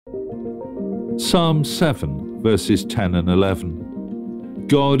Psalm 7, verses 10 and 11.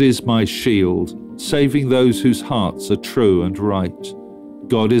 God is my shield, saving those whose hearts are true and right.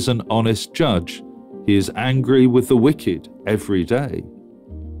 God is an honest judge. He is angry with the wicked every day.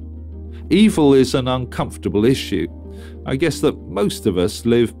 Evil is an uncomfortable issue. I guess that most of us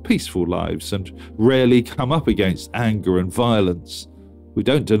live peaceful lives and rarely come up against anger and violence. We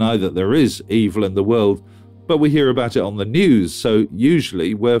don't deny that there is evil in the world, but we hear about it on the news, so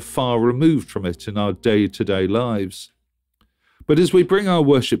usually we're far removed from it in our day-to-day lives. But as we bring our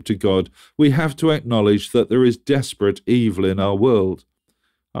worship to God, we have to acknowledge that there is desperate evil in our world.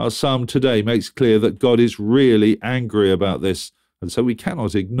 Our psalm today makes clear that God is really angry about this, and so we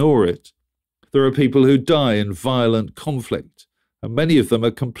cannot ignore it. There are people who die in violent conflict, and many of them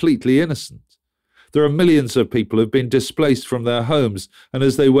are completely innocent. There are millions of people who have been displaced from their homes, and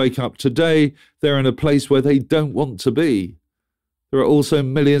as they wake up today, they're in a place where they don't want to be. There are also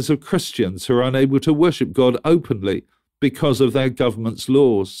millions of Christians who are unable to worship God openly because of their government's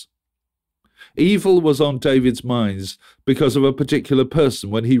laws. Evil was on David's minds because of a particular person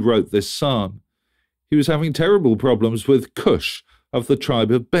when he wrote this psalm. He was having terrible problems with Cush of the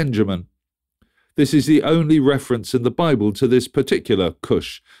tribe of Benjamin. This is the only reference in the Bible to this particular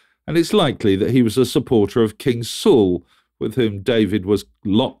Cush, and it's likely that he was a supporter of King Saul, with whom David was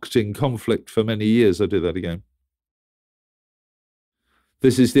locked in conflict for many years. I do that again.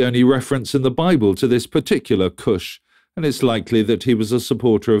 This is the only reference in the Bible to this particular Cush, and it's likely that he was a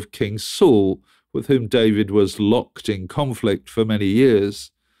supporter of King Saul, with whom David was locked in conflict for many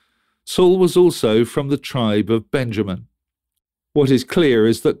years. Saul was also from the tribe of Benjamin. What is clear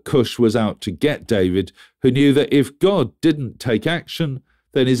is that Cush was out to get David, who knew that if God didn't take action,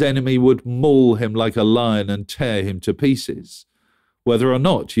 then his enemy would maul him like a lion and tear him to pieces. Whether or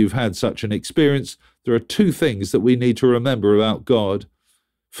not you've had such an experience, there are two things that we need to remember about God.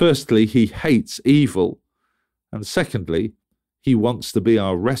 Firstly, he hates evil, and secondly, he wants to be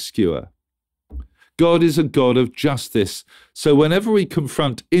our rescuer. God is a God of justice, so whenever we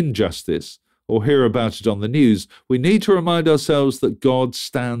confront injustice or hear about it on the news, we need to remind ourselves that God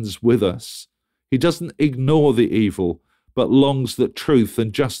stands with us. He doesn't ignore the evil, but longs that truth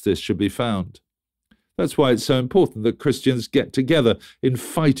and justice should be found. That's why it's so important that Christians get together in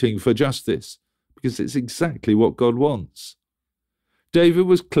fighting for justice, because it's exactly what God wants. David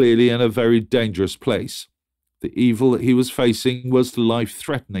was clearly in a very dangerous place. The evil that he was facing was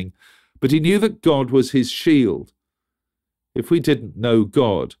life-threatening, but he knew that God was his shield. If we didn't know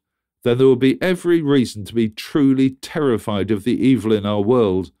God, then there would be every reason to be truly terrified of the evil in our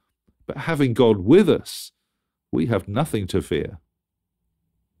world. But having God with us, we have nothing to fear.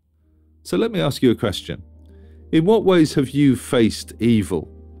 So let me ask you a question. In what ways have you faced evil?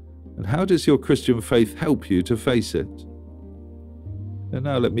 And how does your Christian faith help you to face it? And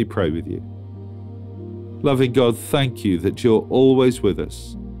now let me pray with you. Loving God, thank you that you're always with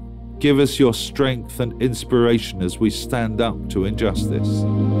us. Give us your strength and inspiration as we stand up to injustice.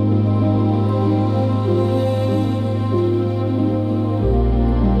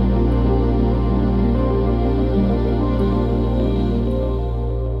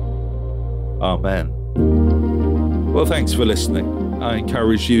 Amen. Well, thanks for listening. I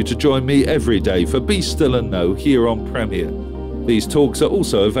encourage you to join me every day for Be Still and Know here on Premier. These talks are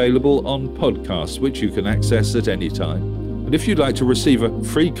also available on podcasts, which you can access at any time. And if you'd like to receive a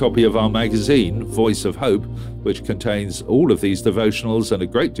free copy of our magazine, Voice of Hope, which contains all of these devotionals and a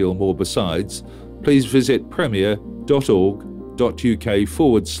great deal more besides, please visit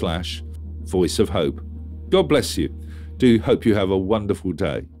premier.org.uk/Voice of Hope. God bless you. Do hope you have a wonderful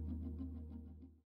day.